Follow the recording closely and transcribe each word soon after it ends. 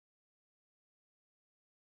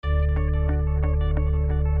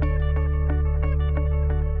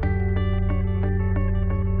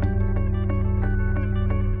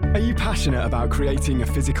you passionate about creating a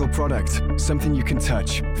physical product, something you can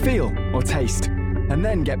touch, feel, or taste, and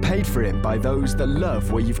then get paid for it by those that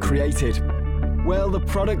love what you've created? Well, the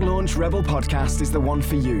Product Launch Rebel podcast is the one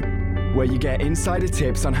for you, where you get insider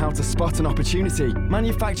tips on how to spot an opportunity,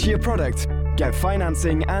 manufacture your product, get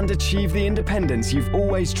financing, and achieve the independence you've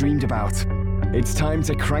always dreamed about. It's time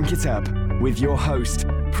to crank it up with your host,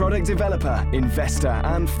 product developer, investor,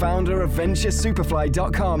 and founder of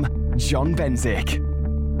VentureSuperfly.com, John Benzik.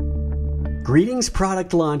 Greetings,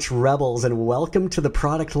 Product Launch Rebels, and welcome to the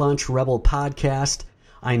Product Launch Rebel podcast.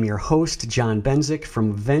 I'm your host, John Benzik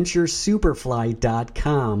from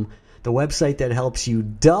VentureSuperfly.com, the website that helps you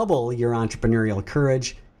double your entrepreneurial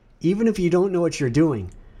courage, even if you don't know what you're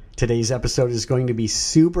doing. Today's episode is going to be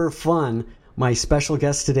super fun. My special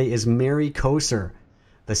guest today is Mary Koser,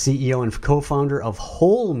 the CEO and co-founder of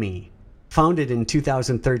WholeMe. Founded in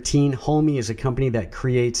 2013, WholeMe is a company that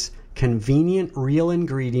creates convenient, real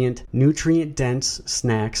ingredient, nutrient-dense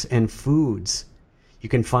snacks and foods. You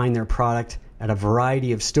can find their product at a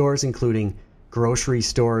variety of stores, including grocery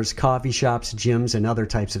stores, coffee shops, gyms, and other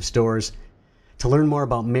types of stores. To learn more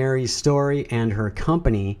about Mary's story and her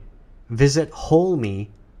company, visit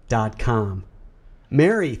WholeMe.com.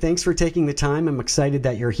 Mary, thanks for taking the time. I'm excited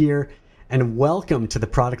that you're here, and welcome to the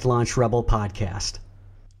Product Launch Rebel podcast.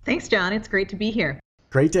 Thanks, John. It's great to be here.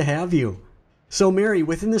 Great to have you. So, Mary,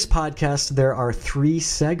 within this podcast, there are 3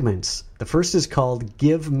 segments. The first is called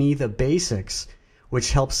Give Me the Basics,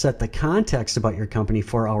 which helps set the context about your company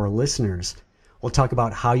for our listeners. We'll talk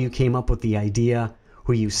about how you came up with the idea,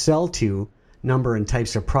 who you sell to, number and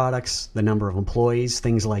types of products, the number of employees,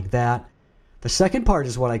 things like that. The second part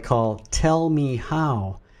is what I call Tell Me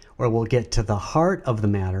How, where we'll get to the heart of the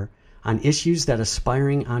matter on issues that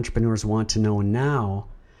aspiring entrepreneurs want to know now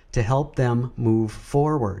to help them move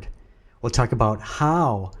forward. We'll talk about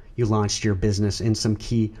how you launched your business and some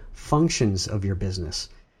key functions of your business.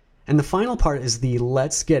 And the final part is the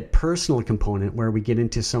Let's Get Personal component, where we get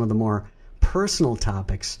into some of the more personal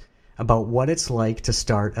topics about what it's like to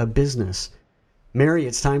start a business. Mary,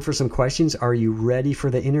 it's time for some questions. Are you ready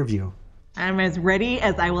for the interview? I'm as ready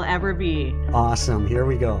as I will ever be. Awesome. Here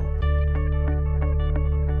we go.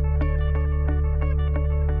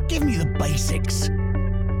 Give me the basics.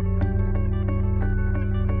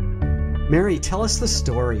 Mary, tell us the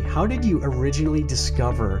story. How did you originally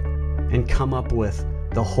discover and come up with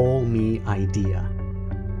the WholeMe idea?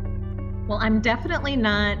 Well, I'm definitely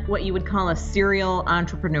not what you would call a serial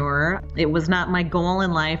entrepreneur. It was not my goal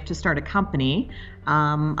in life to start a company.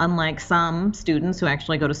 Unlike some students who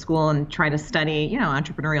actually go to school and try to study,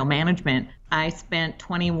 entrepreneurial management. I spent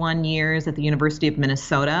 21 years at the University of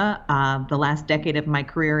Minnesota, the last decade of my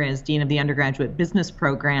career as dean of the undergraduate business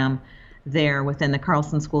program there within the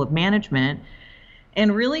Carlson School of Management,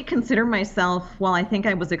 and really consider myself, well, I think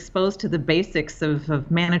I was exposed to the basics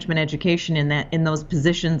of management education in those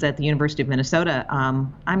positions at the University of Minnesota.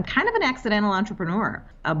 I'm kind of an accidental entrepreneur.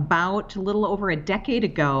 About a little over a decade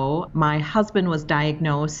ago, my husband was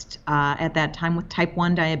diagnosed at that time with type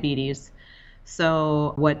 1 diabetes.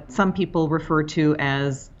 So what some people refer to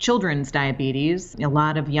as children's diabetes. A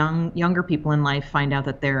lot of younger people in life find out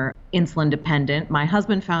that they're insulin dependent. My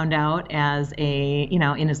husband found out as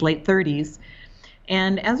in his late 30s.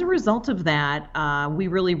 And as a result of that, we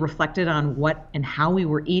really reflected on what and how we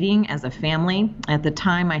were eating as a family. At the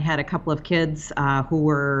time, I had a couple of kids who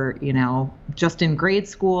were, just in grade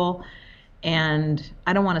school. And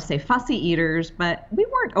I don't want to say fussy eaters, but we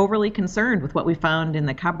weren't overly concerned with what we found in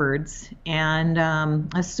the cupboards. And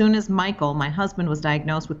as soon as Michael, my husband, was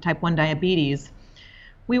diagnosed with type 1 diabetes,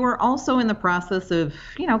 we were also in the process of,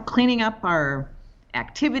 cleaning up our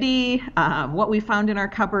activity, what we found in our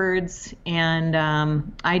cupboards. And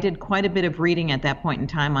I did quite a bit of reading at that point in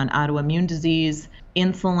time on autoimmune disease,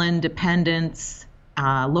 insulin dependence,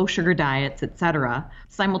 low sugar diets, etc.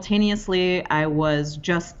 Simultaneously, I was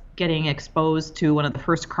just getting exposed to one of the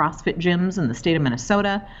first CrossFit gyms in the state of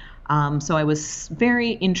Minnesota. So I was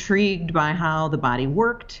very intrigued by how the body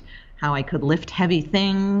worked, how I could lift heavy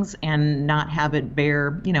things and not have it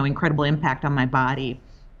bear, incredible impact on my body.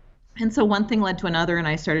 And so one thing led to another, and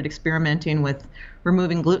I started experimenting with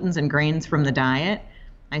removing glutens and grains from the diet.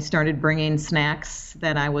 I started bringing snacks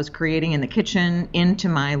that I was creating in the kitchen into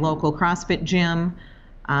my local CrossFit gym.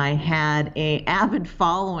 I had an avid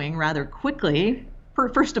following rather quickly.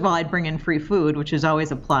 First of all, I'd bring in free food, which is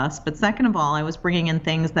always a plus. But second of all, I was bringing in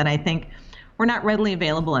things that I think were not readily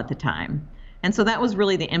available at the time. And so that was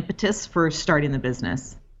really the impetus for starting the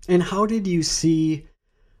business. And how did you see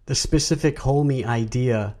the specific WholeMe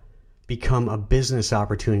idea become a business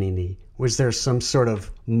opportunity? Was there some sort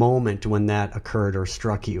of moment when that occurred or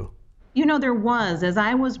struck you? There was. As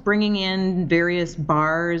I was bringing in various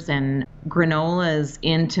bars and granolas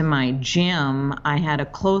into my gym, I had a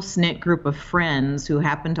close-knit group of friends who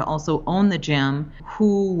happened to also own the gym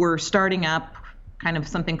who were starting up kind of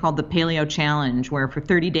something called the Paleo Challenge, where for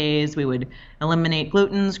 30 days we would eliminate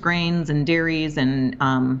glutens, grains, and dairies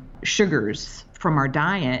and sugars from our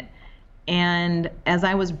diet. And as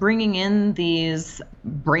I was bringing in these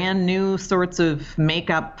brand new sorts of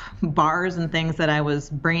makeup bars and things that I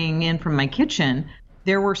was bringing in from my kitchen,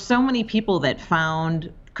 there were so many people that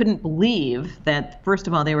couldn't believe that, first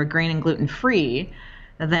of all, they were grain and gluten free,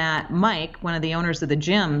 that Mike, one of the owners of the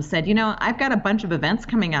gym, said, I've got a bunch of events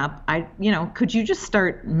coming up. Could you just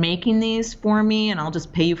start making these for me and I'll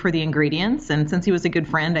just pay you for the ingredients? And since he was a good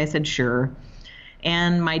friend, I said, sure.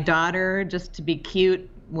 And my daughter, just to be cute,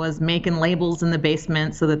 was making labels in the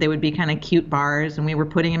basement so that they would be kind of cute bars, and we were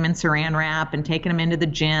putting them in saran wrap and taking them into the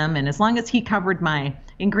gym. And as long as he covered my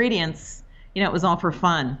ingredients, it was all for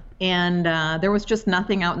fun. And there was just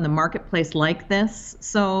nothing out in the marketplace like this.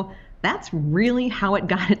 So that's really how it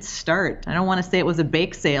got its start. I don't want to say it was a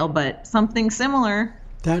bake sale, but something similar.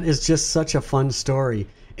 That is just such a fun story.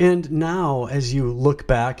 And now, as you look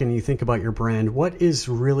back and you think about your brand, what is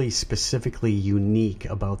really specifically unique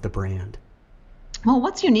about the brand? Well,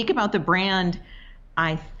 what's unique about the brand,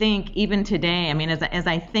 I think, even today, as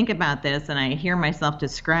I think about this and I hear myself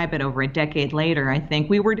describe it over a decade later, I think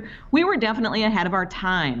we were definitely ahead of our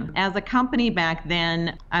time. As a company back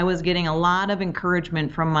then, I was getting a lot of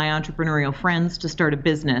encouragement from my entrepreneurial friends to start a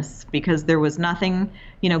business because there was nothing,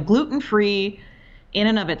 gluten-free in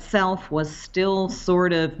and of itself was still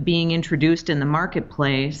sort of being introduced in the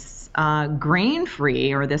marketplace.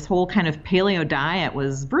 Grain-free, or this whole kind of paleo diet,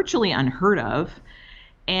 was virtually unheard of.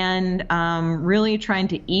 And really trying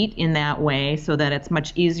to eat in that way so that it's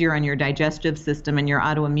much easier on your digestive system and your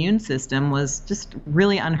autoimmune system was just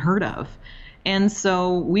really unheard of. And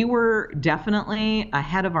so we were definitely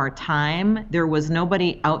ahead of our time. There was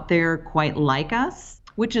nobody out there quite like us,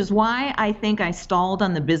 which is why I think I stalled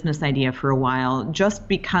on the business idea for a while, just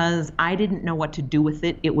because I didn't know what to do with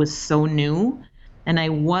it. It was so new, and I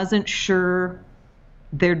wasn't sure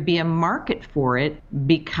there'd be a market for it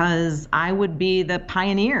because I would be the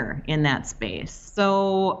pioneer in that space.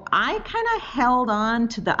 So I kind of held on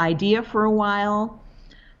to the idea for a while.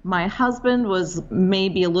 My husband was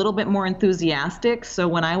maybe a little bit more enthusiastic. So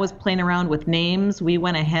when I was playing around with names, we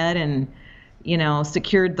went ahead and,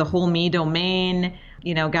 secured the whole me domain,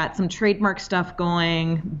 got some trademark stuff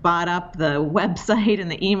going, bought up the website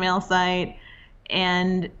and the email site,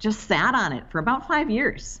 and just sat on it for about 5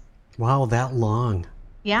 years. Wow, that long.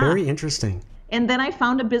 Yeah. Very interesting. And then I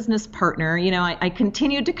found a business partner. I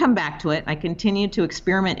continued to come back to it. I continued to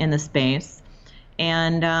experiment in the space.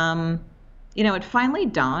 And, it finally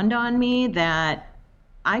dawned on me that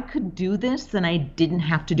I could do this and I didn't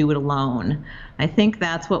have to do it alone. I think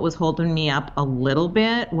that's what was holding me up a little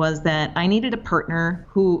bit, was that I needed a partner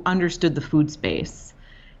who understood the food space.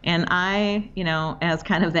 And I, as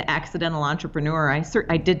kind of the accidental entrepreneur,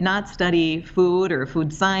 I did not study food or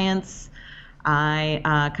food science.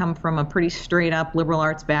 I come from a pretty straight up liberal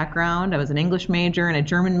arts background. I was an English major and a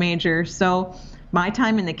German major. So my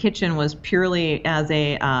time in the kitchen was purely as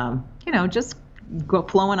a, just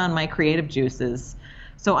flowing on my creative juices.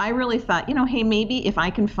 So I really thought, hey, maybe if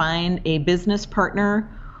I can find a business partner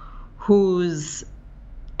who's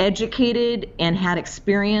educated and had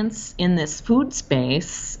experience in this food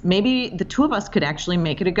space, maybe the two of us could actually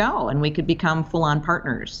make it a go and we could become full-on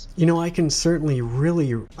partners. I can certainly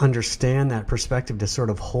really understand that perspective to sort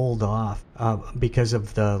of hold off because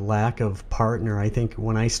of the lack of partner. I think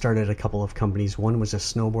when I started a couple of companies, one was a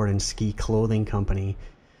snowboard and ski clothing company.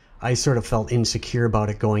 I sort of felt insecure about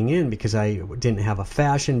it going in because I didn't have a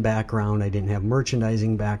fashion background. I didn't have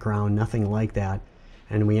merchandising background, nothing like that.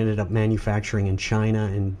 And we ended up manufacturing in China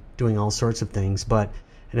and doing all sorts of things. But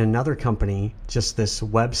in another company, just this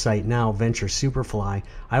website now, Venture Superfly,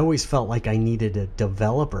 I always felt like I needed a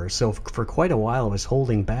developer. So for quite a while, I was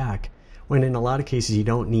holding back, when in a lot of cases you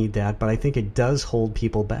don't need that, but I think it does hold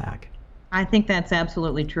people back. I think that's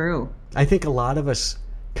absolutely true. I think a lot of us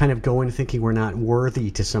kind of go in thinking we're not worthy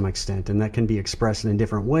to some extent, and that can be expressed in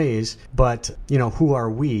different ways. But, who are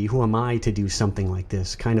we? Who am I to do something like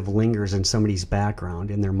this? Kind of lingers in somebody's background,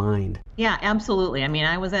 in their mind. Yeah, absolutely.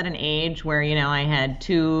 I was at an age where, I had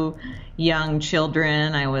 2 young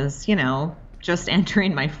children. I was, just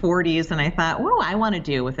entering my 40s, and I thought, what do I want to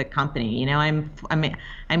do with a company? I'm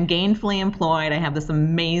gainfully employed. I have this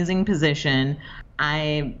amazing position.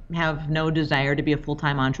 I have no desire to be a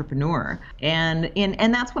full-time entrepreneur. And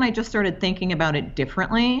that's when I just started thinking about it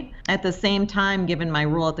differently. At the same time, given my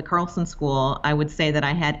role at the Carlson School, I would say that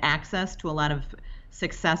I had access to a lot of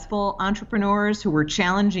successful entrepreneurs who were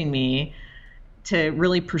challenging me to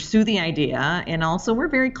really pursue the idea, and also were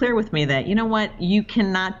very clear with me that, you know what, you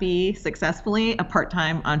cannot be successfully a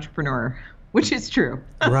part-time entrepreneur, which is true.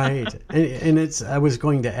 Right. And it's, I was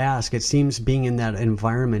going to ask, it seems being in that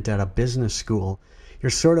environment at a business school, you're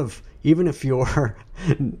sort of, even if you're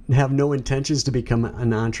have no intentions to become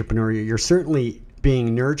an entrepreneur, you're certainly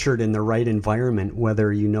being nurtured in the right environment,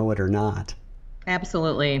 whether you know it or not.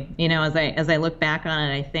 Absolutely. As I look back on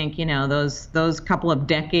it, I think, those couple of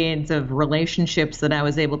decades of relationships that I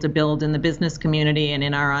was able to build in the business community and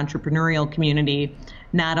in our entrepreneurial community,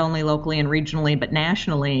 not only locally and regionally, but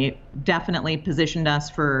nationally, definitely positioned us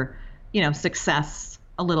for, success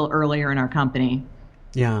a little earlier in our company.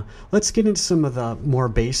 Yeah. Let's get into some of the more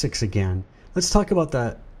basics again. Let's talk about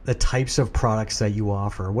the types of products that you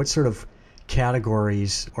offer. What sort of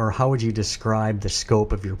categories, or how would you describe the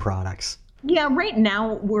scope of your products? Yeah, right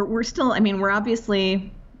now we're still, we're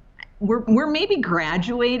obviously, we're maybe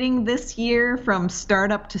graduating this year from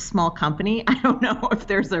startup to small company. I don't know if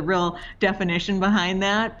there's a real definition behind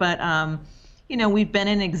that, but, we've been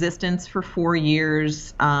in existence for 4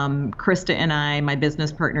 years. Krista and I, my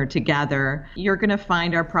business partner, together. You're going to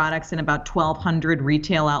find our products in about 1,200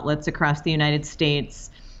 retail outlets across the United States,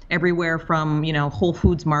 everywhere from, Whole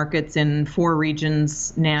Foods markets in 4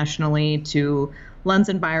 regions nationally to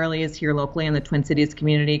Lunds & Byerly's here locally in the Twin Cities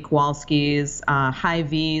community, Kowalski's,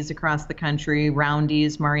 Hy-Vee's across the country,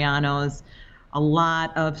 Roundy's, Mariano's, a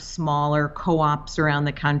lot of smaller co-ops around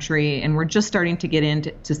the country, and we're just starting to get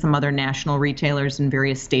into some other national retailers in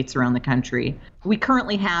various states around the country. We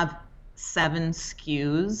currently have 7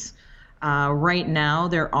 SKUs. Right now,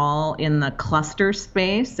 they're all in the cluster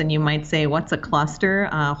space, and you might say, what's a cluster?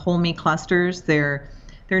 Whole-meat clusters. They're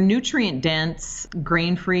nutrient-dense,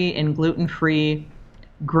 grain-free and gluten-free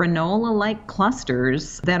granola-like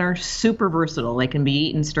clusters that are super versatile. They can be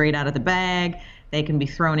eaten straight out of the bag. They can be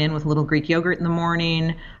thrown in with a little Greek yogurt in the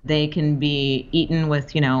morning. They can be eaten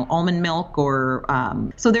with, almond milk, or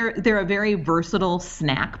so they're a very versatile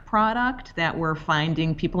snack product that we're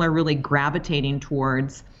finding people are really gravitating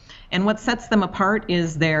towards. And what sets them apart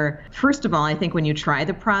is first of all, I think when you try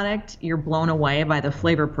the product, you're blown away by the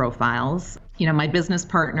flavor profiles. My business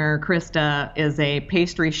partner, Krista, is a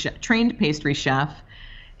trained pastry chef.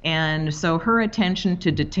 And so her attention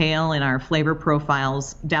to detail in our flavor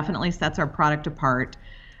profiles definitely sets our product apart.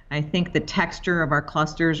 I think the texture of our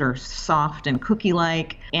clusters are soft and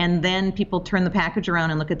cookie-like. And then people turn the package around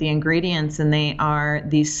and look at the ingredients, and they are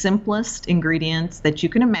the simplest ingredients that you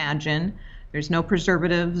can imagine. There's no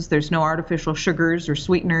preservatives, there's no artificial sugars or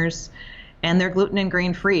sweeteners, and they're gluten and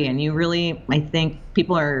grain-free. And I think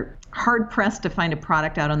people are hard-pressed to find a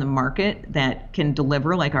product out on the market that can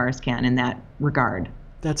deliver like ours can in that regard.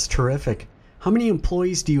 That's terrific. How many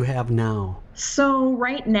employees do you have now? So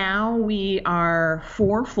right now we are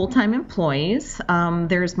 4 full-time employees.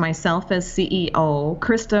 There's myself as CEO.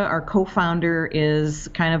 Krista, our co-founder, is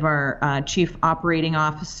kind of our chief operating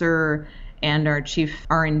officer and our chief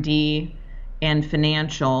R&D and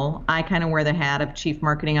financial. I kind of wear the hat of chief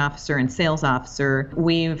marketing officer and sales officer.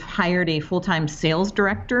 We've hired a full-time sales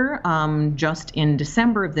director just in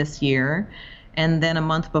December of this year. And then a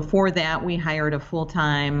month before that, we hired a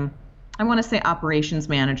full-time, I want to say, operations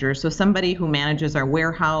manager. So somebody who manages our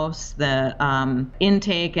warehouse, the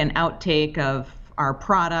intake and outtake of our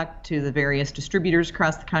product to the various distributors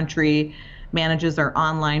across the country, manages our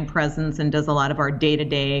online presence, and does a lot of our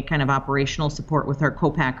day-to-day kind of operational support with our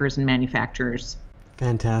co-packers and manufacturers.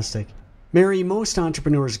 Fantastic. Mary, most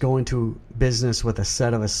entrepreneurs go into business with a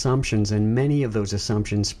set of assumptions, and many of those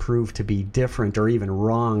assumptions prove to be different or even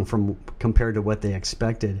wrong compared to what they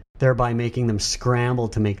expected, thereby making them scramble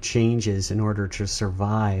to make changes in order to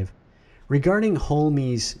survive. Regarding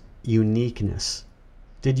Whole-Me's uniqueness,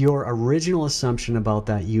 did your original assumption about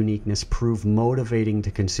that uniqueness prove motivating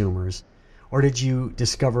to consumers? Or did you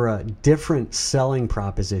discover a different selling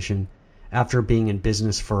proposition after being in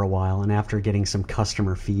business for a while and after getting some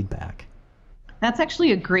customer feedback? That's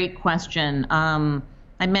actually a great question.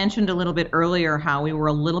 I mentioned a little bit earlier how we were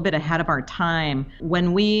a little bit ahead of our time.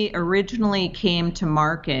 When we originally came to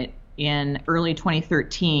market in early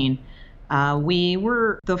 2013, we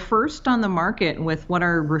were the first on the market with what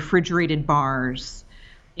are refrigerated bars.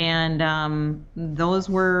 And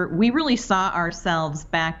we really saw ourselves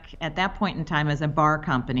back at that point in time as a bar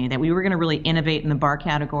company, that we were going to really innovate in the bar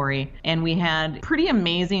category. And we had pretty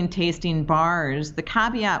amazing tasting bars. The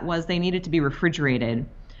caveat was they needed to be refrigerated.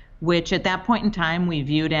 which at that point in time we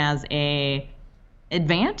viewed as a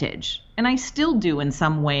advantage. And I still do in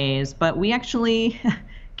some ways, but we actually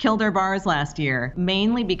killed our bars last year,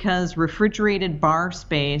 mainly because refrigerated bar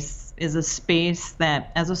space is a space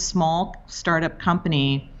that, as a small startup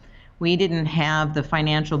company, we didn't have the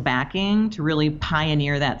financial backing to really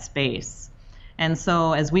pioneer that space. And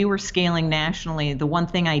so as we were scaling nationally, the one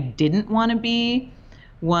thing I didn't want to be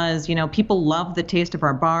was, people loved the taste of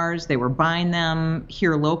our bars. They were buying them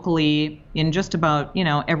here locally in just about,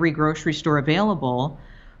 every grocery store available.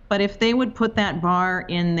 But if they would put that bar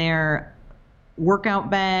in their workout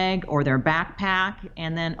bag or their backpack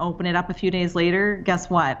and then open it up a few days later, guess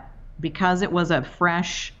what? Because it was a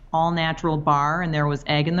fresh, all-natural bar and there was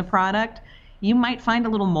egg in the product, you might find a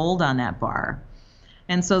little mold on that bar.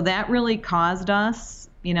 And so that really caused us,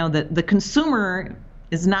 the consumer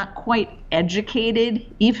is not quite educated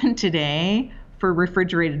even today for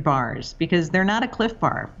refrigerated bars because they're not a Cliff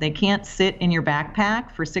Bar. They can't sit in your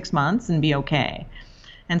backpack for 6 months and be okay.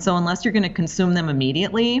 And so unless you're going to consume them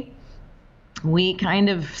immediately, we kind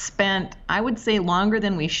of spent, I would say, longer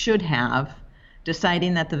than we should have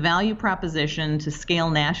deciding that the value proposition to scale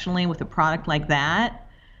nationally with a product like that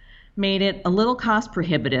made it a little cost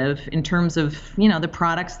prohibitive in terms of, the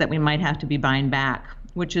products that we might have to be buying back,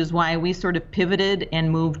 which is why we sort of pivoted and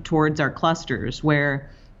moved towards our clusters where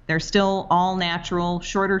they're still all natural,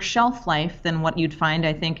 shorter shelf life than what you'd find,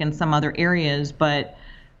 I think, in some other areas, but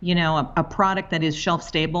a product that is shelf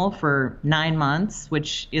stable for 9 months,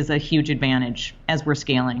 which is a huge advantage as we're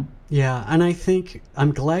scaling. Yeah, and I think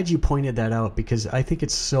I'm glad you pointed that out because I think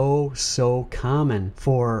it's so common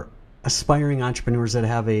for aspiring entrepreneurs that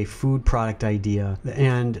have a food product idea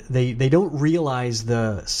and they don't realize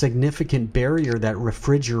the significant barrier that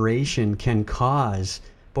refrigeration can cause,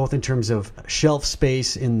 both in terms of shelf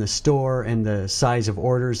space in the store and the size of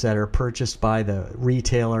orders that are purchased by the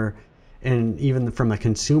retailer. And even from a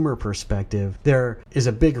consumer perspective, there is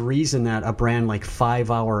a big reason that a brand like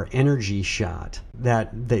 5 Hour Energy Shot, that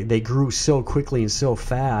they grew so quickly and so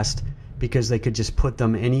fast because they could just put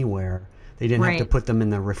them anywhere. They didn't have to put them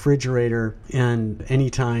in the refrigerator. And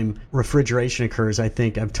anytime refrigeration occurs, I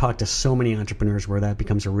think I've talked to so many entrepreneurs where that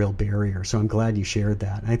becomes a real barrier. So I'm glad you shared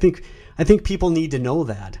that. I think people need to know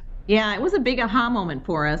that. Yeah, it was a big aha moment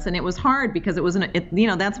for us. And it was hard because it was,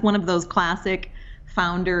 that's one of those classic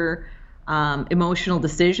founder emotional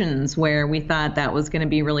decisions where we thought that was going to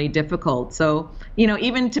be really difficult. So,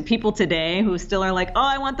 even to people today who still are like, oh,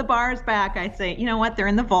 I want the bars back, I say, you know what, they're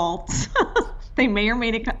in the vault. They may or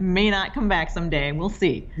may not come back someday. We'll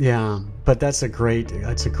see. Yeah, but that's a great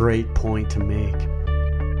point to make.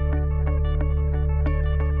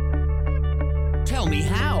 Tell me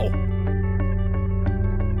how.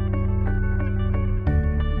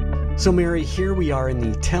 So, Mary, here we are in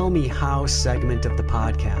the Tell Me How segment of the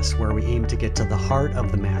podcast, where we aim to get to the heart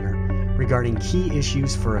of the matter regarding key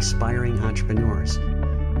issues for aspiring entrepreneurs.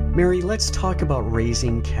 Mary, let's talk about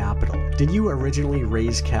raising capital. Did you originally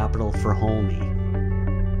raise capital for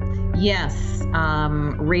Holme? Yes.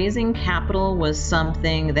 Raising capital was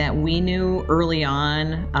something that we knew early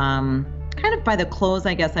on, kind of by the close,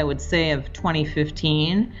 I guess I would say, of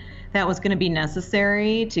 2015, that was going to be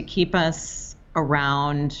necessary to keep us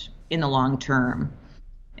around in the long term.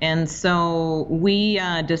 And so we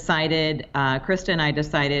decided, Krista and I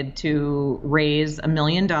decided to raise $1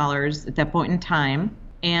 million at that point in time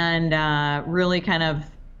and really kind of,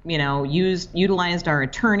 utilized our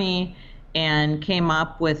attorney and came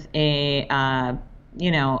up with a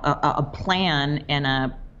plan and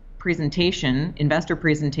a presentation, investor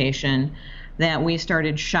presentation, that we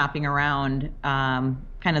started shopping around kind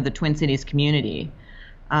of the Twin Cities community.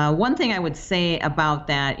 One thing I would say about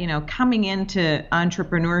that, coming into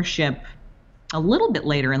entrepreneurship a little bit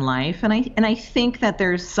later in life, and I think that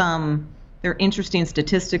there are interesting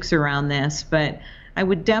statistics around this, but I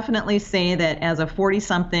would definitely say that as a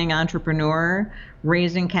 40-something entrepreneur,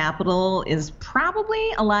 raising capital is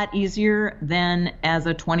probably a lot easier than as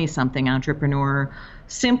a 20-something entrepreneur,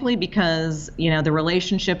 simply because, the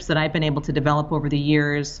relationships that I've been able to develop over the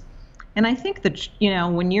years. And I think that,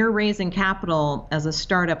 when you're raising capital as a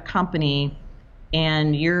startup company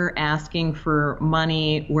and you're asking for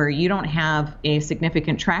money where you don't have a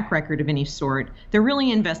significant track record of any sort, they're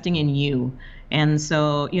really investing in you. And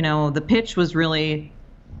so, the pitch was really,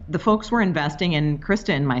 the folks were investing in Krista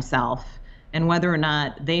and myself, and whether or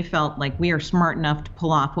not they felt like we are smart enough to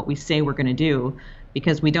pull off what we say we're going to do,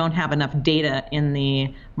 because we don't have enough data in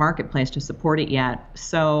the marketplace to support it yet.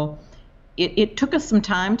 So it took us some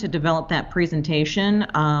time to develop that presentation,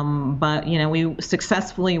 but we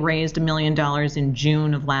successfully raised $1 million in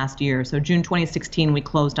June of last year. So June 2016, we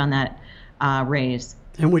closed on that raise.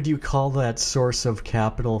 And would you call that source of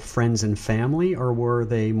capital friends and family, or were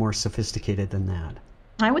they more sophisticated than that?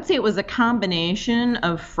 I would say it was a combination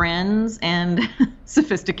of friends and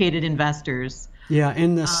sophisticated investors. Yeah,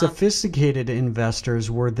 and the sophisticated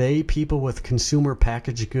investors, were they people with consumer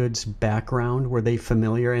packaged goods background? Were they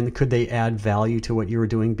familiar, and could they add value to what you were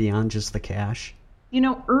doing beyond just the cash?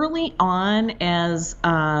 Early on, as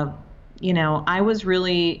I was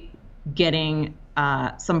really getting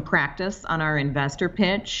some practice on our investor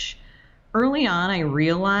pitch. Early on, I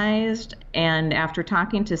realized, and after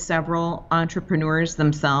talking to several entrepreneurs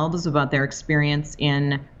themselves about their experience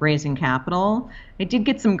in raising capital, I did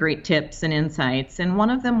get some great tips and insights. And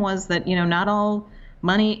one of them was that, not all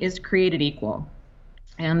money is created equal.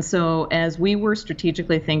 And so as we were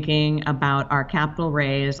strategically thinking about our capital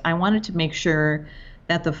raise, I wanted to make sure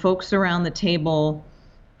that the folks around the table,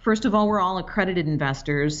 first of all, we're all accredited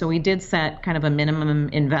investors, so we did set kind of a minimum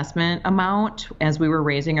investment amount as we were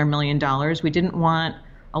raising our $1 million. We didn't want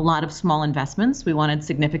a lot of small investments. We wanted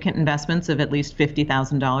significant investments of at least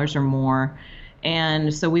 $50,000 or more.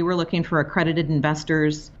 And so we were looking for accredited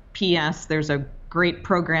investors. P.S. There's a great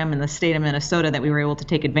program in the state of Minnesota that we were able to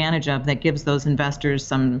take advantage of that gives those investors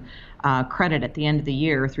some credit at the end of the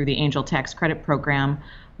year through the Angel Tax Credit Program.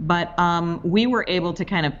 But we were able to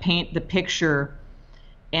kind of paint the picture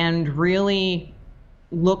and really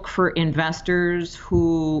look for investors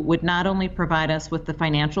who would not only provide us with the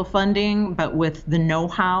financial funding, but with the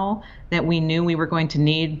know-how that we knew we were going to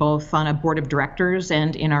need both on a board of directors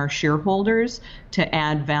and in our shareholders to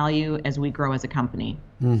add value as we grow as a company.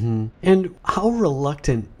 Mm-hmm. And how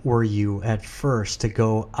reluctant were you at first to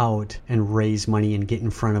go out and raise money and get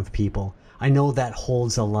in front of people? I know that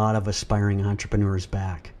holds a lot of aspiring entrepreneurs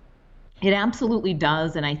back. It absolutely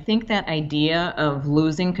does. And I think that idea of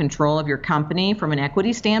losing control of your company from an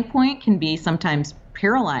equity standpoint can be sometimes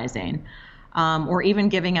paralyzing, or even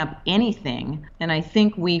giving up anything. And I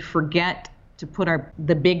think we forget to put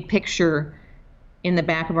the big picture in the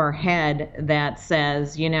back of our head that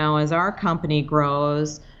says, as our company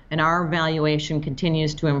grows and our valuation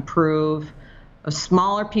continues to improve, a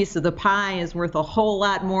smaller piece of the pie is worth a whole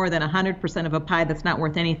lot more than 100% of a pie that's not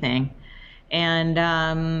worth anything.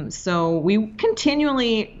 And so we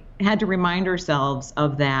continually had to remind ourselves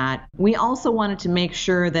of that. We also wanted to make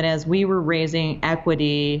sure that as we were raising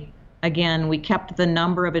equity, again, we kept the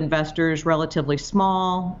number of investors relatively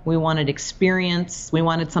small. We wanted experience. We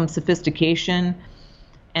wanted some sophistication.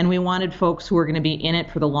 And we wanted folks who were going to be in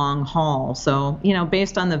it for the long haul. So,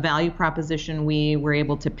 based on the value proposition we were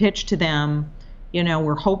able to pitch to them,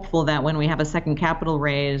 we're hopeful that when we have a second capital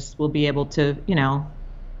raise, we'll be able to,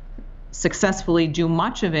 successfully do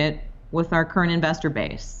much of it with our current investor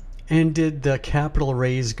base. And did the capital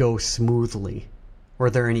raise go smoothly? Were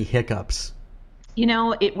there any hiccups?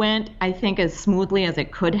 It went, I think, as smoothly as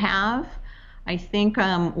it could have. I think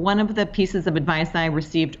one of the pieces of advice I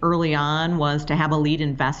received early on was to have a lead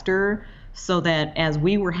investor so that as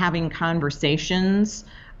we were having conversations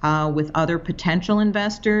with other potential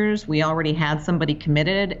investors, we already had somebody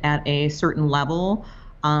committed at a certain level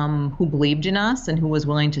who believed in us and who was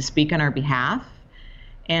willing to speak on our behalf.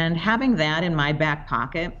 And having that in my back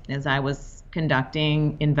pocket as I was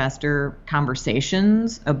conducting investor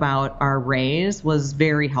conversations about our raise was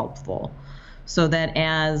very helpful. So that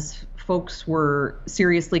as folks were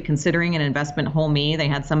seriously considering an investment whole me, they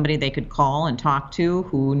had somebody they could call and talk to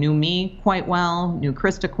who knew me quite well, knew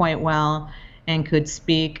Krista quite well, and could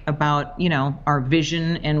speak about, our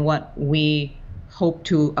vision and what we hope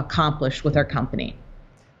to accomplish with our company.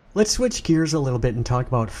 Let's switch gears a little bit and talk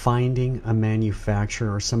about finding a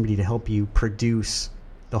manufacturer or somebody to help you produce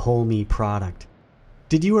the whole me product.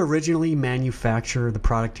 Did you originally manufacture the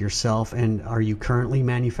product yourself, and are you currently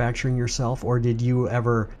manufacturing yourself, or did you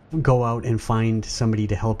ever go out and find somebody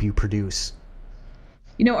to help you produce?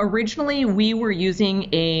 Originally we were using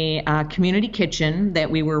a community kitchen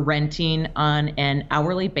that we were renting on an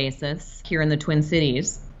hourly basis here in the Twin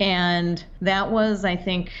Cities. And that was, I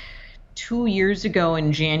think, 2 years ago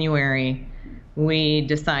in January, we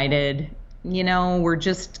decided,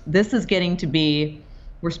 this is getting to be,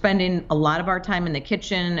 we're spending a lot of our time in the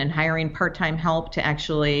kitchen and hiring part-time help to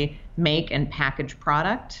actually make and package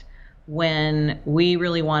product when we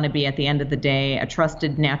really want to be, at the end of the day, a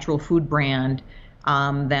trusted natural food brand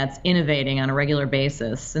that's innovating on a regular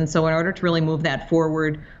basis. And so in order to really move that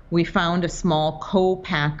forward, we found a small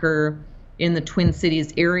co-packer in the Twin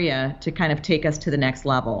Cities area to kind of take us to the next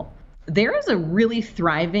level. There is a really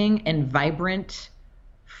thriving and vibrant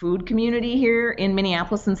food community here in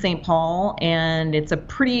Minneapolis and St. Paul, and it's a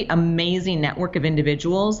pretty amazing network of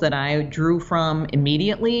individuals that I drew from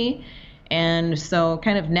immediately. And so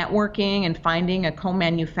kind of networking and finding a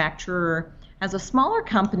co-manufacturer as a smaller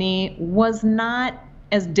company was not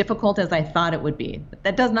as difficult as I thought it would be.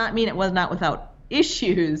 That does not mean it was not without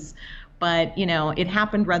issues, but it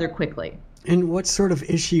happened rather quickly. And what sort of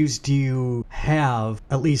issues do you have,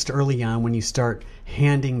 at least early on, when you start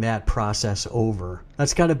handing that process over?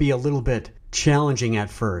 That's got to be a little bit challenging at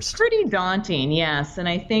first. Pretty daunting, yes. And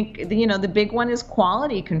I think, the big one is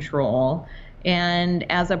quality control. And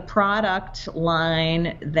as a product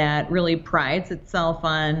line that really prides itself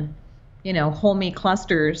on, whole meat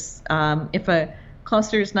clusters, if a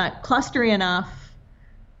cluster is not clustery enough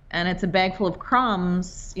and it's a bag full of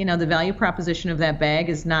crumbs, the value proposition of that bag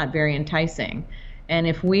is not very enticing. And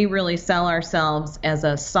if we really sell ourselves as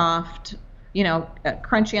a soft,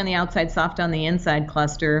 crunchy on the outside, soft on the inside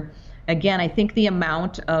cluster, again, I think the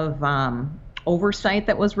amount of oversight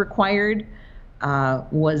that was required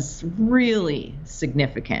was really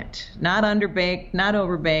significant. Not underbaked, not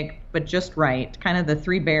overbaked, but just right. Kind of the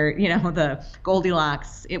the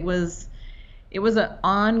Goldilocks. It was an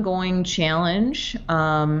ongoing challenge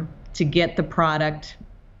to get the product,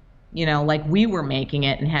 like we were making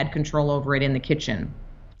it and had control over it in the kitchen.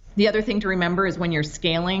 The other thing to remember is when you're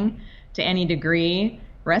scaling to any degree,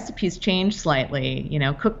 recipes change slightly,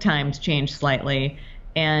 cook times change slightly.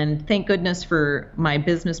 And thank goodness for my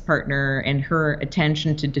business partner and her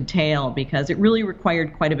attention to detail, because it really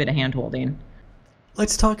required quite a bit of hand-holding.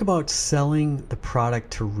 Let's talk about selling the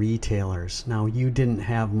product to retailers. Now, you didn't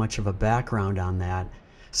have much of a background on that.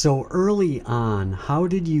 So early on, how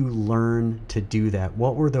did you learn to do that?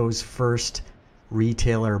 What were those first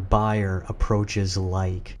retailer buyer approaches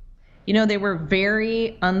like? They were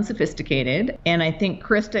very unsophisticated. And I think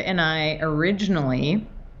Krista and I originally,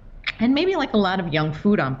 and maybe like a lot of young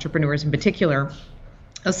food entrepreneurs in particular,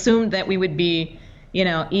 assumed that we would be,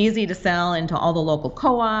 easy to sell into all the local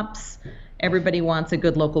co-ops. Everybody wants a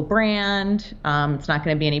good local brand. It's not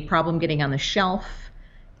going to be any problem getting on the shelf.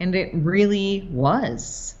 And it really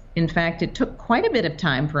was. In fact, it took quite a bit of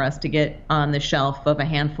time for us to get on the shelf of a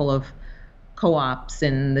handful of co-ops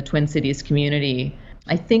in the Twin Cities community.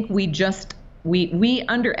 I think we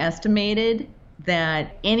underestimated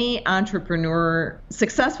that any entrepreneur,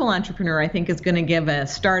 successful entrepreneur, I think, is going to give a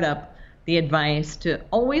startup the advice to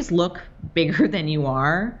always look bigger than you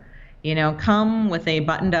are. Come with a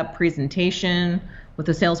buttoned up presentation, with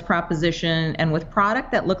a sales proposition, and with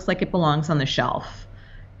product that looks like it belongs on the shelf.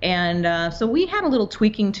 And so we had a little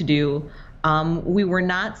tweaking to do. We were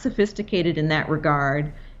not sophisticated in that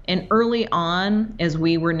regard. And early on, as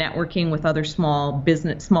we were networking with other small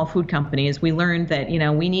food companies, we learned that,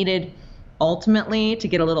 we needed ultimately to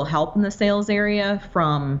get a little help in the sales area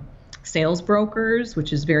from sales brokers,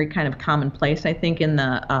 which is very kind of commonplace, I think, in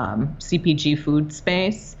the CPG food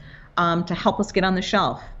space, to help us get on the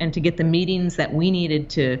shelf and to get the meetings that we needed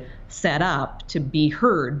to set up to be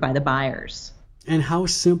heard by the buyers. And how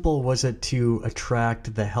simple was it to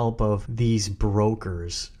attract the help of these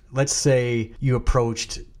brokers? Let's say you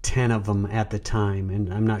approached 10 of them at the time,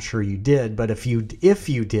 and I'm not sure you did, but if you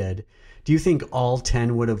did, do you think all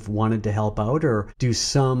 10 would have wanted to help out, or do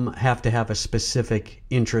some have to have a specific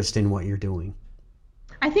interest in what you're doing?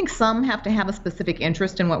 I think some have to have a specific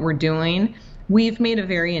interest in what we're doing. We've made a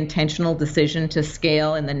very intentional decision to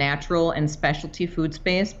scale in the natural and specialty food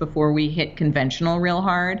space before we hit conventional real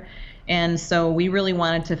hard. And so we really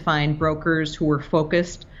wanted to find brokers who were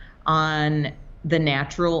focused on the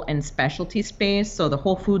natural and specialty space. So the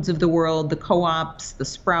Whole Foods of the world, the co-ops, the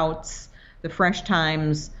Sprouts, the Fresh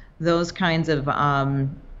Times, those kinds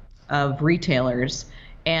of retailers.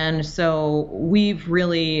 And so we've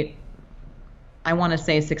really, I want to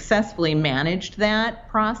say, successfully managed that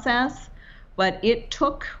process. But it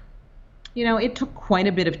took quite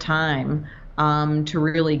a bit of time to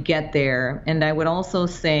really get there. And I would also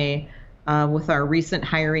say, with our recent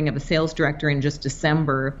hiring of a sales director in just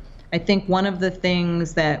December, I think one of the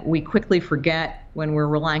things that we quickly forget when we're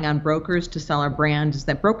relying on brokers to sell our brand is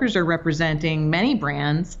that brokers are representing many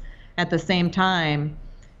brands at the same time.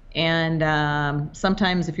 And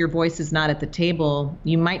sometimes if your voice is not at the table,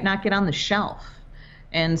 you might not get on the shelf.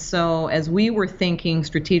 And so as we were thinking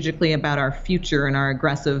strategically about our future and our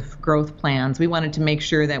aggressive growth plans, we wanted to make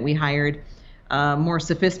sure that we hired a more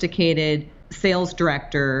sophisticated sales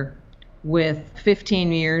director with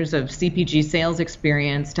 15 years of CPG sales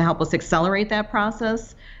experience to help us accelerate that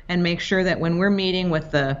process and make sure that when we're meeting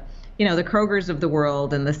with the Krogers of the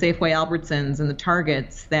world and the Safeway Albertsons and the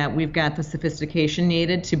Targets, that we've got the sophistication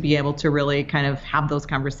needed to be able to really kind of have those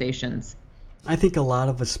conversations. I think a lot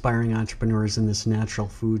of aspiring entrepreneurs in this natural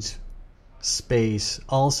foods space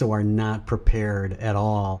also are not prepared at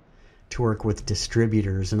all to work with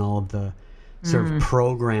distributors and all of the sort of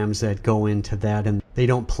programs that go into that, and they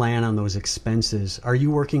don't plan on those expenses. Are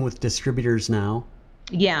you working with distributors now?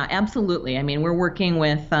 Yeah, absolutely. I mean, we're working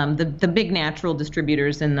with the big natural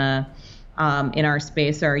distributors in our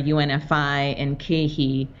space are UNFI and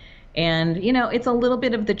KeHE. And, it's a little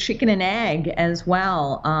bit of the chicken and egg as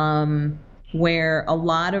well, where a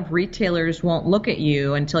lot of retailers won't look at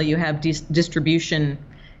you until you have distribution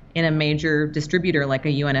in a major distributor like a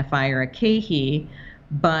UNFI or a KeHE.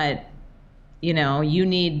 But, you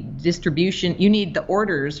need distribution, you need the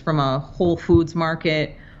orders from a Whole Foods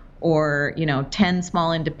Market or, 10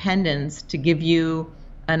 small independents to give you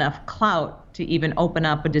enough clout to even open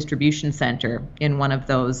up a distribution center in one of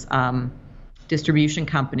those distribution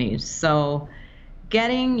companies. So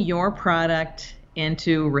getting your product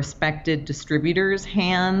into respected distributors'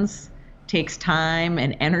 hands takes time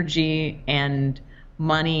and energy and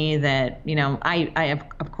money that, I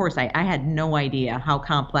had no idea how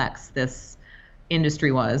complex this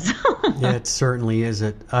industry was. Yeah, it certainly is.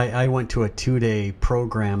 I went to a 2-day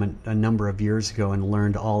program a number of years ago and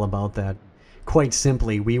learned all about that. Quite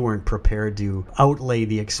simply, we weren't prepared to outlay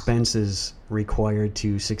the expenses required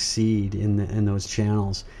to succeed in those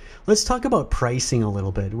channels. Let's talk about pricing a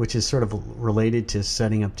little bit, which is sort of related to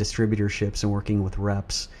setting up distributorships and working with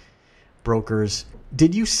reps, brokers.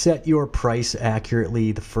 Did you set your price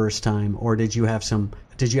accurately the first time, or did you have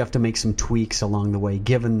to make some tweaks along the way,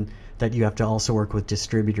 given that you have to also work with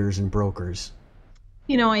distributors and brokers?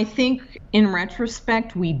 I think in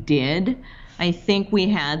retrospect, we did. I think we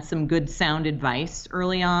had some good sound advice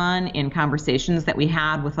early on in conversations that we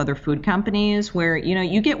had with other food companies where,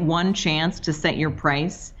 you get one chance to set your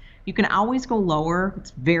price. You can always go lower.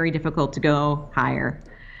 It's very difficult to go higher.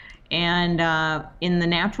 And in the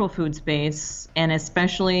natural food space, and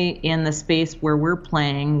especially in the space where we're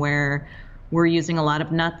playing, where we're using a lot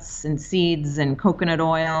of nuts and seeds and coconut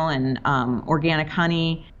oil and organic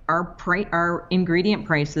honey, our ingredient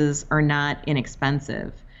prices are not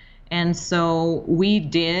inexpensive. And so we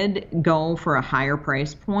did go for a higher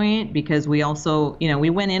price point because we also, we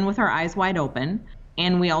went in with our eyes wide open,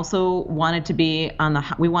 and we also wanted to be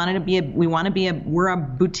we're a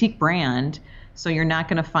boutique brand. So you're not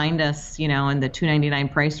going to find us, in the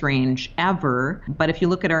 $2.99 price range ever. But if you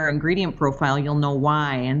look at our ingredient profile, you'll know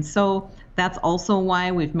why. And so that's also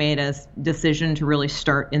why we've made a decision to really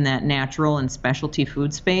start in that natural and specialty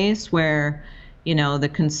food space where, the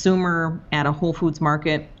consumer at a Whole Foods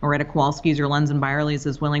Market or at a Kowalski's or Lenz & Byerly's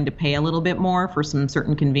is willing to pay a little bit more for some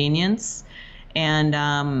certain convenience. And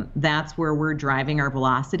that's where we're driving our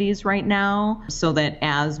velocities right now, so that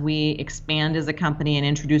as we expand as a company and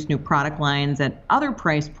introduce new product lines at other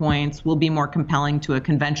price points, we'll be more compelling to a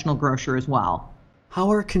conventional grocer as well.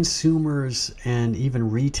 How are consumers and even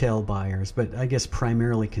retail buyers, but I guess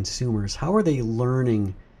primarily consumers, how are they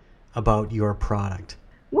learning about your product?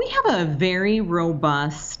 We have a very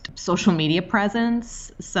robust social media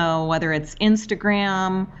presence. So whether it's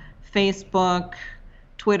Instagram, Facebook,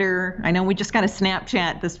 Twitter, I know we just got a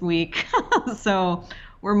Snapchat this week. So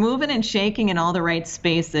we're moving and shaking in all the right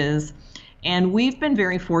spaces. And we've been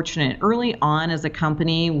very fortunate. Early on as a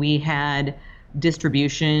company, we had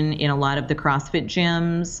distribution in a lot of the CrossFit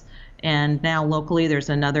gyms. And now locally, there's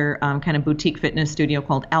another kind of boutique fitness studio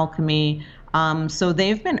called Alchemy. So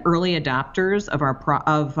they've been early adopters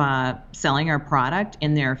of selling our product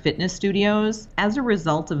in their fitness studios. As a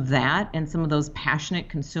result of that and some of those passionate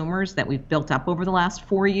consumers that we've built up over the last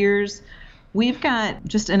 4 years, we've got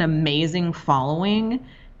just an amazing following.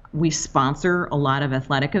 We sponsor a lot of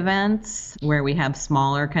athletic events where we have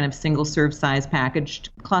smaller kind of single-serve size packaged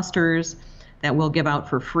clusters that we'll give out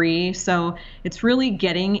for free. So it's really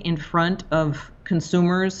getting in front of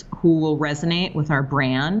consumers who will resonate with our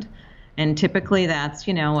brand. And typically that's,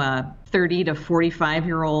 a 30 to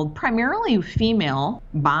 45-year-old, primarily female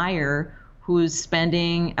buyer who's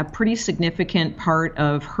spending a pretty significant part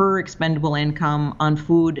of her expendable income on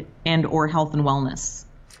food and or health and wellness.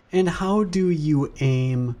 And how do you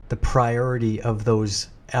aim the priority of those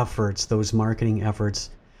efforts, those marketing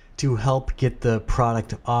efforts, to help get the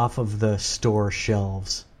product off of the store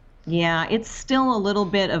shelves? Yeah, it's still a little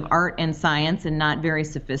bit of art and science and not very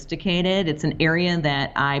sophisticated. It's an area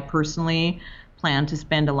that I personally plan to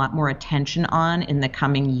spend a lot more attention on in the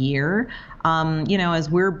coming year.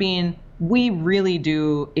 As we really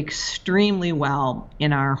do extremely well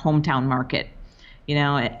in our hometown market.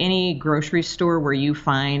 At any grocery store where you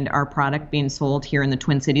find our product being sold here in the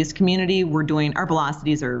Twin Cities community, our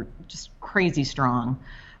velocities are just crazy strong.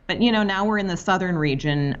 But, now we're in the southern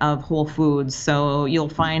region of Whole Foods, so you'll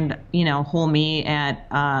find, Whole Me at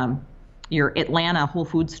your Atlanta Whole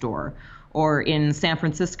Foods store, Or in San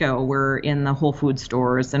Francisco, we're in the Whole Food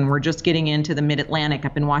stores, and we're just getting into the Mid-Atlantic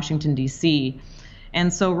up in Washington, D.C.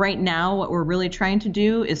 And so right now, what we're really trying to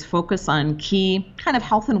do is focus on key kind of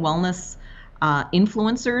health and wellness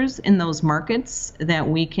influencers in those markets that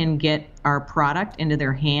we can get our product into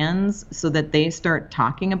their hands so that they start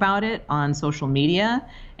talking about it on social media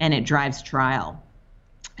and it drives trial.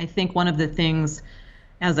 I think one of the things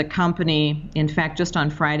as a company, in fact, just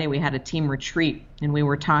on Friday, we had a team retreat and we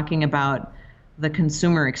were talking about the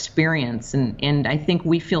consumer experience. And I think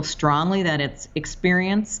we feel strongly that it's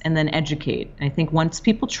experience and then educate. I think once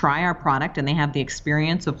people try our product and they have the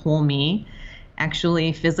experience of Whole Me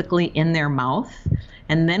actually physically in their mouth,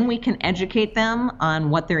 and then we can educate them on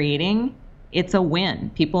what they're eating, it's a win.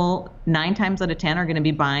 People 9 times out of 10 are going to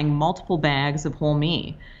be buying multiple bags of Whole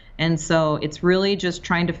Me. And so it's really just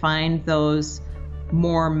trying to find those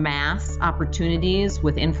more mass opportunities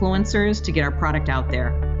with influencers to get our product out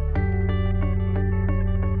there.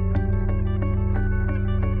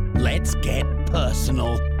 Let's get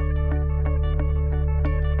personal.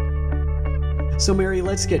 So, Mary,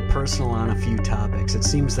 let's get personal on a few topics. It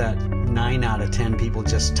seems that 9 out of 10 people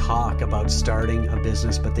just talk about starting a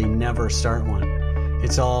business, but they never start one.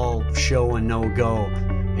 It's all show and no go.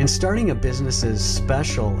 And starting a business is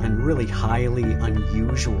special and really highly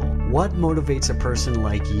unusual. What motivates a person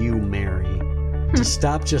like you, Mary, to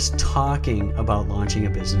stop just talking about launching a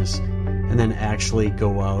business and then actually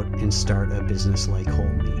go out and start a business like Whole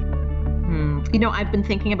Me? You know, I've been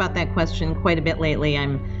thinking about that question quite a bit lately.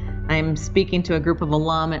 I'm speaking to a group of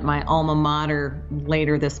alum at my alma mater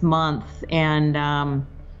later this month, and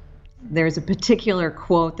there's a particular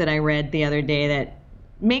quote that I read the other day that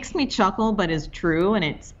makes me chuckle but is true, and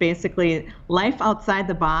it's basically, life outside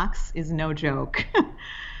the box is no joke.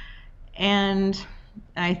 And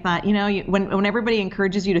I thought, you know, when everybody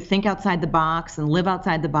encourages you to think outside the box and live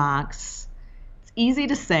outside the box, it's easy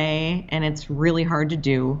to say and it's really hard to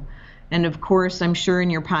do. And of course, I'm sure in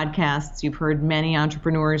your podcasts, you've heard many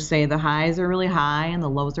entrepreneurs say the highs are really high and the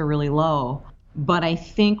lows are really low. But I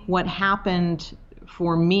think what happened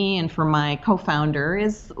for me and for my co-founder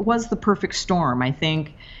was the perfect storm. I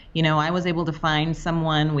think, you know, I was able to find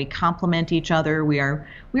someone, we complement each other. We are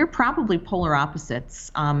probably polar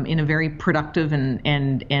opposites in a very productive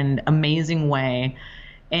and amazing way.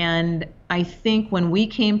 And I think when we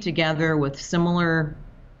came together with similar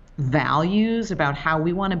values about how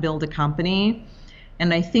we want to build a company,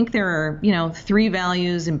 and I think there are, you know, 3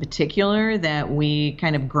 values in particular that we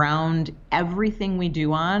kind of ground everything we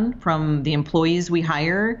do on, from the employees we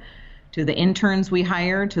hire to the interns we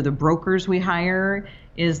hire to the brokers we hire,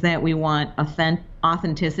 is that we want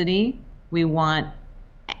authenticity. We want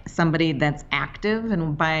somebody that's active,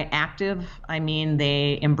 and by active, I mean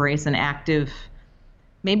they embrace an active,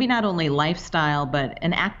 maybe not only lifestyle, but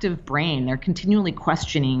an active brain. They're continually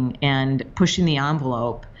questioning and pushing the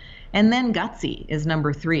envelope. And then gutsy is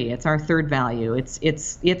number 3. It's our 3rd value.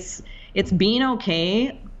 It's being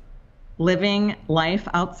okay living life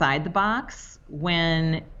outside the box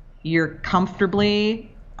when you're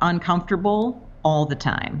comfortably uncomfortable all the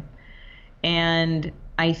time. And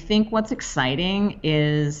I think what's exciting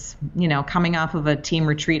is, you know, coming off of a team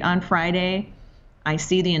retreat on Friday, I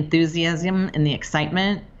see the enthusiasm and the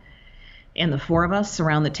excitement in the 4 of us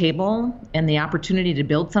around the table, and the opportunity to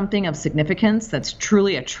build something of significance that's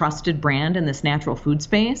truly a trusted brand in this natural food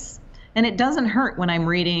space. And it doesn't hurt when I'm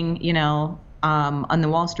reading, you know, on the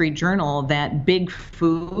Wall Street Journal that big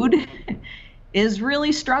food is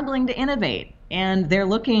really struggling to innovate. And they're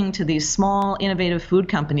looking to these small, innovative food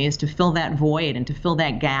companies to fill that void and to fill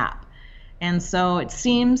that gap. And so it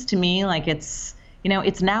seems to me like it's, you know,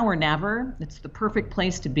 it's now or never. It's the perfect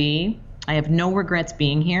place to be. I have no regrets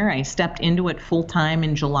being here. I stepped into it full time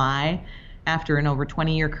in July after an over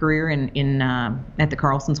 20-year career at the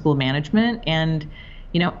Carlson School of Management. And,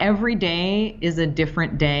 you know, every day is a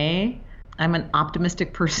different day. I'm an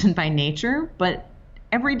optimistic person by nature, but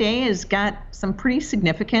every day has got some pretty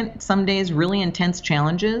significant, some days really intense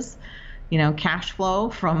challenges. You know, cash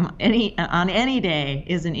flow on any day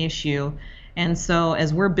is an issue. And so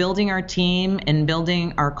as we're building our team and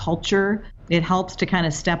building our culture, it helps to kind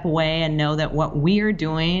of step away and know that what we are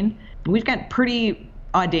doing, we've got pretty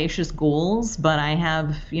audacious goals, but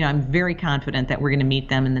I'm very confident that we're going to meet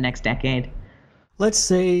them in the next decade. Let's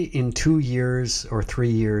say in 2 years or 3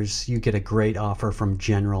 years, you get a great offer from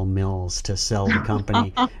General Mills to sell the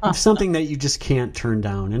company. It's something that you just can't turn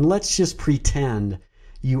down. And let's just pretend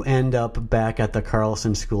you end up back at the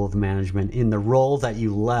Carlson School of Management in the role that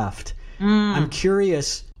you left. I'm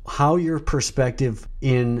curious, how your perspective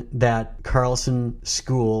in that Carlson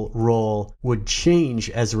School role would change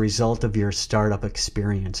as a result of your startup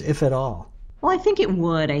experience, if at all. Well, I think it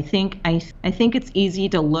would. I think it's easy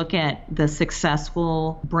to look at the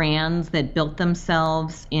successful brands that built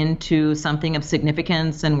themselves into something of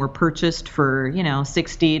significance and were purchased for,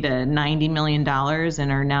 $60 to $90 million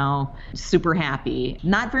and are now super happy.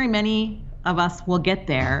 Not very many of us will get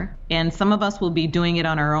there, and some of us will be doing it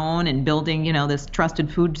on our own and building, this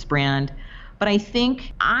trusted foods brand. But I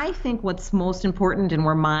think what's most important, and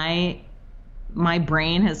where my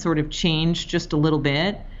brain has sort of changed just a little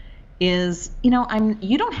bit, is, you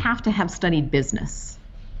don't have to have studied business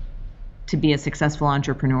to be a successful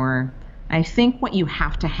entrepreneur. I think what you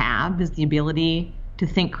have to have is the ability to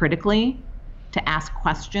think critically, to ask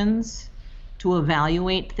questions, to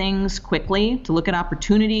evaluate things quickly, to look at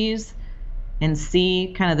opportunities and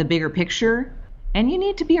see kind of the bigger picture. And you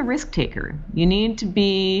need to be a risk taker. You need to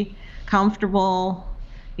be comfortable.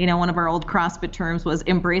 One of our old CrossFit terms was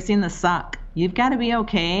embracing the suck. You've got to be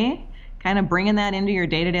okay kind of bringing that into your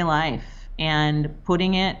day-to-day life and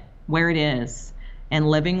putting it where it is and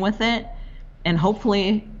living with it. And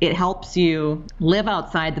hopefully it helps you live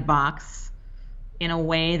outside the box in a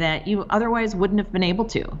way that you otherwise wouldn't have been able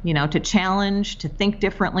to challenge, to think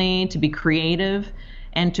differently, to be creative,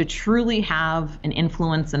 and to truly have an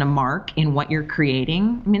influence and a mark in what you're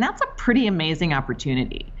creating. I mean, that's a pretty amazing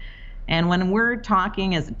opportunity. And when we're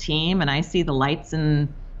talking as a team and I see the lights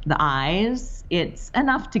in the eyes, it's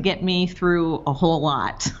enough to get me through a whole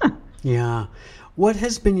lot. Yeah. What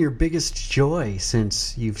has been your biggest joy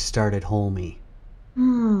since you've started Whole-Me?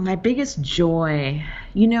 My biggest joy,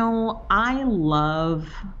 I'm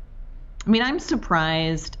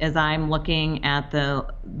surprised as I'm looking at the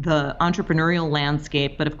entrepreneurial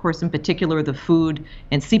landscape, but of course in particular the food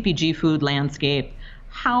and CPG food landscape,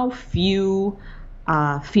 how few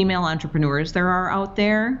female entrepreneurs there are out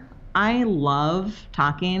there. I love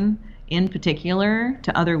talking in particular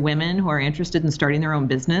to other women who are interested in starting their own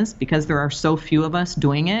business because there are so few of us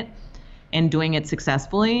doing it and doing it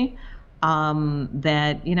successfully,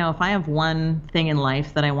 that, if I have one thing in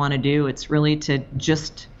life that I want to do, it's really to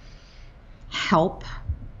just help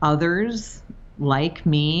others like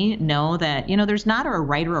me know that, there's not a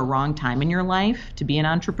right or a wrong time in your life to be an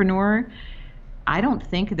entrepreneur. I don't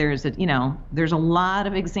think there's a lot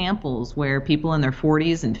of examples where people in their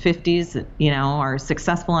 40s and 50s, are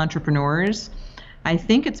successful entrepreneurs. I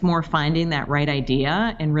think it's more finding that right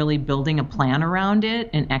idea and really building a plan around it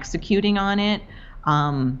and executing on it,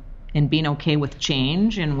 and being okay with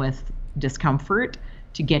change and with discomfort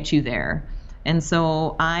to get you there. And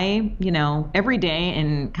so I, every day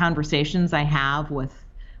in conversations I have with,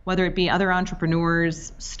 whether it be other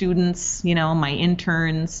entrepreneurs, students, my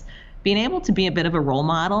interns, being able to be a bit of a role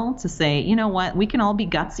model to say, what, we can all be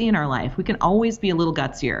gutsy in our life. We can always be a little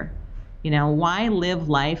gutsier. Why live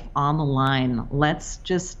life on the line? Let's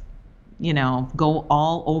just, go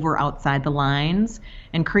all over outside the lines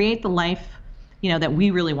and create the life, that we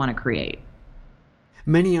really want to create.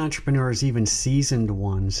 Many entrepreneurs, even seasoned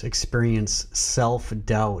ones, experience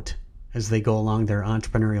self-doubt as they go along their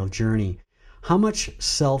entrepreneurial journey. How much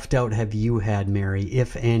self-doubt have you had, Mary,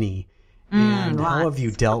 if any? And how have you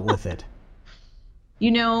dealt with it?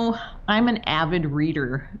 I'm an avid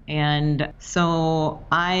reader, and so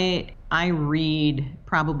I read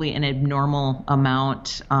probably an abnormal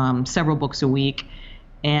amount, several books a week,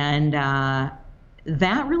 and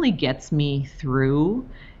that really gets me through,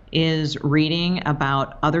 is reading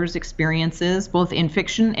about others' experiences, both in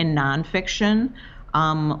fiction and nonfiction,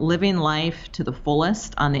 living life to the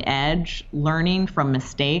fullest on the edge, learning from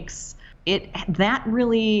mistakes. That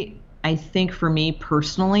really, I think for me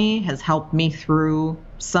personally, has helped me through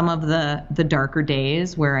some of the darker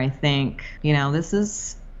days where I think, this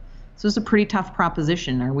is a pretty tough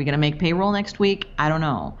proposition. Are we going to make payroll next week? I don't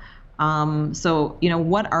know. So,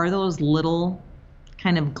 what are those little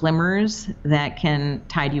kind of glimmers that can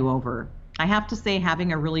tide you over? I have to say,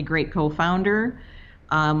 having a really great co-founder,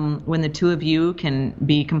 when the two of you can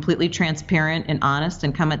be completely transparent and honest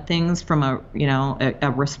and come at things from a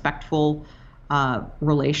respectful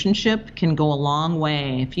relationship, can go a long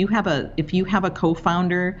way. If you have a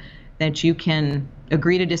co-founder that you can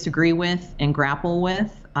agree to disagree with and grapple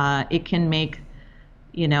with, it can make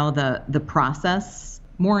the process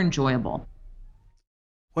more enjoyable.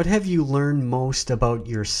 What have you learned most about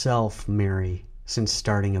yourself, Mary, since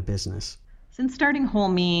starting a business? Since starting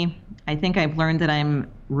Whole-Me, I think I've learned that I'm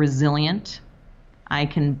resilient. I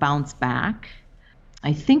can bounce back.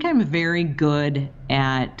 I think I'm very good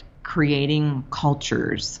at creating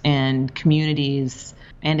cultures and communities.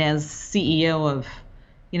 And as CEO of,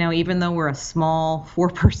 Even though we're a small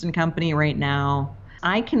 4-person company right now,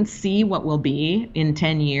 I can see what we'll be in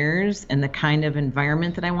 10 years and the kind of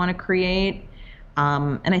environment that I want to create.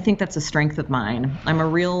 And I think that's a strength of mine. I'm a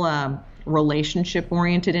real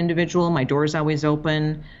relationship-oriented individual. My door's always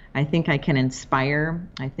open. I think I can inspire.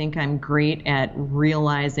 I think I'm great at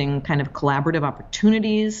realizing kind of collaborative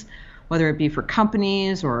opportunities, whether it be for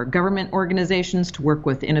companies or government organizations to work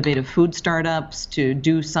with innovative food startups, to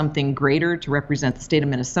do something greater to represent the state of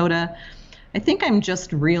Minnesota. I think I'm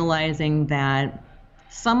just realizing that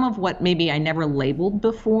some of what maybe I never labeled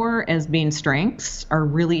before as being strengths are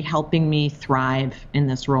really helping me thrive in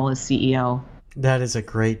this role as CEO. That is a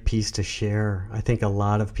great piece to share. I think a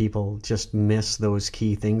lot of people just miss those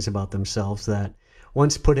key things about themselves that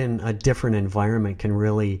once put in a different environment can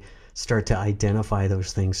really start to identify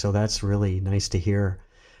those things. So that's really nice to hear.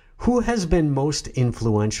 Who has been most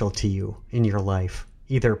influential to you in your life,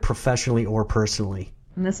 either professionally or personally?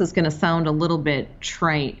 And this is going to sound a little bit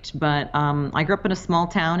trite, but I grew up in a small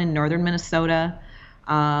town in northern Minnesota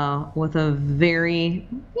with a very,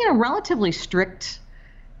 relatively strict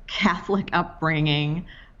Catholic upbringing,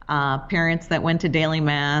 parents that went to daily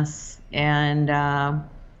mass, and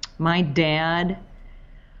my dad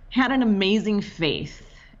had an amazing faith.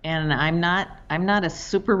 And I'm not a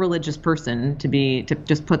super religious person to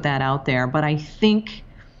just put that out there, but I think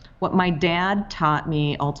what my dad taught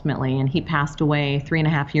me ultimately, and he passed away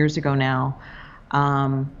 3.5 years ago now,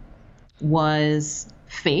 was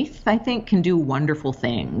faith, I think, can do wonderful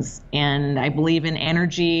things. And I believe in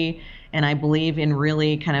energy, and I believe in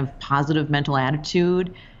really kind of positive mental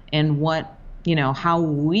attitude, and how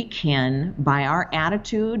we can, by our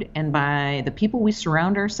attitude and by the people we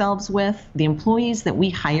surround ourselves with, the employees that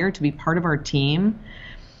we hire to be part of our team.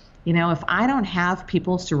 If I don't have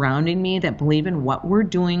people surrounding me that believe in what we're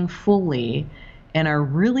doing fully and are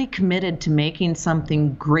really committed to making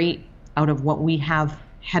something great out of what we have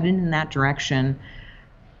headed in that direction,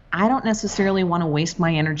 I don't necessarily want to waste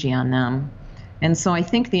my energy on them. And so I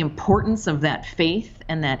think the importance of that faith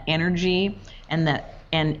and that energy and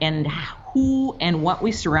who and what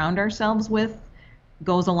we surround ourselves with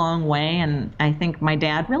goes a long way. And I think my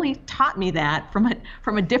dad really taught me that from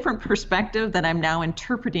a different perspective that I'm now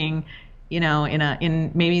interpreting,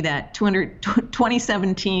 in maybe that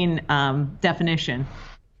 2017 definition.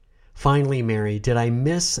 Finally, Mary, did I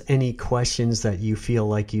miss any questions that you feel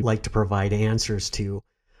like you'd like to provide answers to?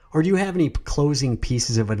 Or do you have any closing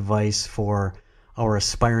pieces of advice for our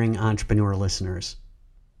aspiring entrepreneur listeners?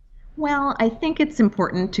 Well, I think it's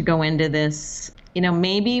important to go into this.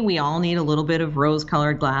 Maybe we all need a little bit of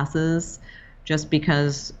rose-colored glasses, just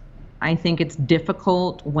because I think it's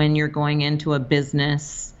difficult when you're going into a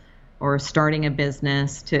business or starting a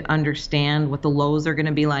business to understand what the lows are going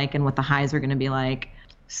to be like and what the highs are going to be like.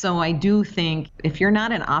 So I do think if you're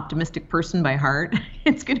not an optimistic person by heart,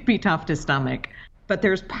 it's going to be tough to stomach. But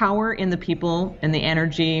there's power in the people and the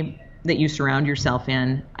energy that you surround yourself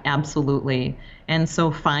in, absolutely. And so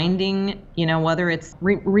finding, whether it's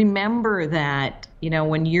remember that,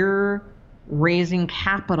 when you're raising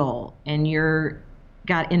capital and you're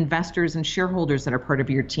got investors and shareholders that are part of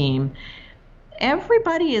your team,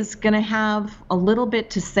 everybody is going to have a little bit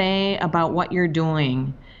to say about what you're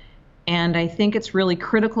doing. And I think it's really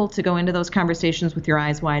critical to go into those conversations with your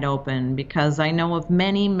eyes wide open, because I know of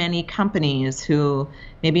many, many companies who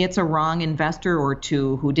maybe it's a wrong investor or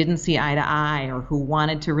two who didn't see eye to eye or who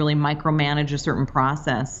wanted to really micromanage a certain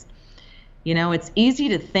process. It's easy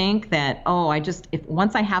to think that, if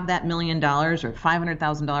once I have that $1 million or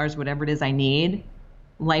 $500,000, whatever it is I need,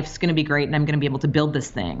 life's going to be great and I'm going to be able to build this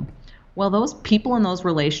thing. Well, those people and those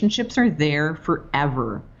relationships are there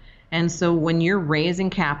forever. And so when you're raising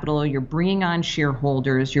capital, you're bringing on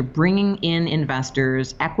shareholders, you're bringing in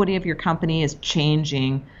investors, equity of your company is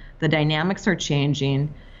changing, the dynamics are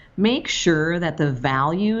changing. Make sure that the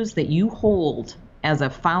values that you hold as a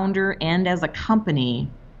founder and as a company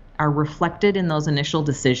are reflected in those initial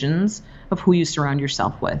decisions of who you surround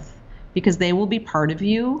yourself with, because they will be part of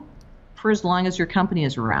you for as long as your company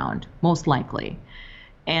is around, most likely.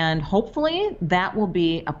 And hopefully that will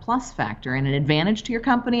be a plus factor and an advantage to your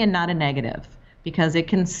company and not a negative, because it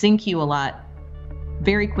can sink you a lot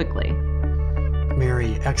very quickly.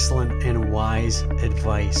 Mary, excellent and wise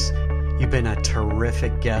advice. You've been a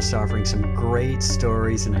terrific guest, offering some great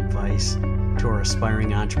stories and advice to our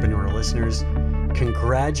aspiring entrepreneur listeners.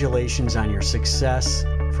 Congratulations on your success,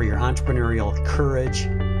 for your entrepreneurial courage,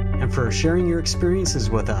 and for sharing your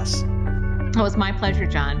experiences with us. It was my pleasure,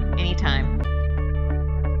 John. Anytime.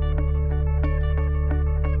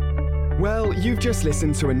 Well, you've just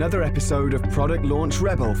listened to another episode of Product Launch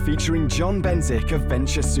Rebel featuring John Benzik of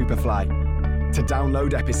Venture Superfly. To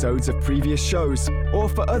download episodes of previous shows or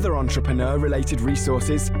for other entrepreneur-related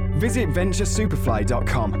resources, visit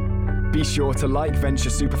venturesuperfly.com. Be sure to like Venture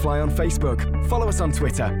Superfly on Facebook, follow us on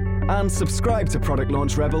Twitter, and subscribe to Product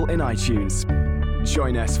Launch Rebel in iTunes.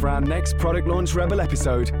 Join us for our next Product Launch Rebel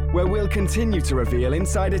episode, where we'll continue to reveal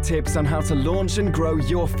insider tips on how to launch and grow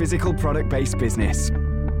your physical product-based business.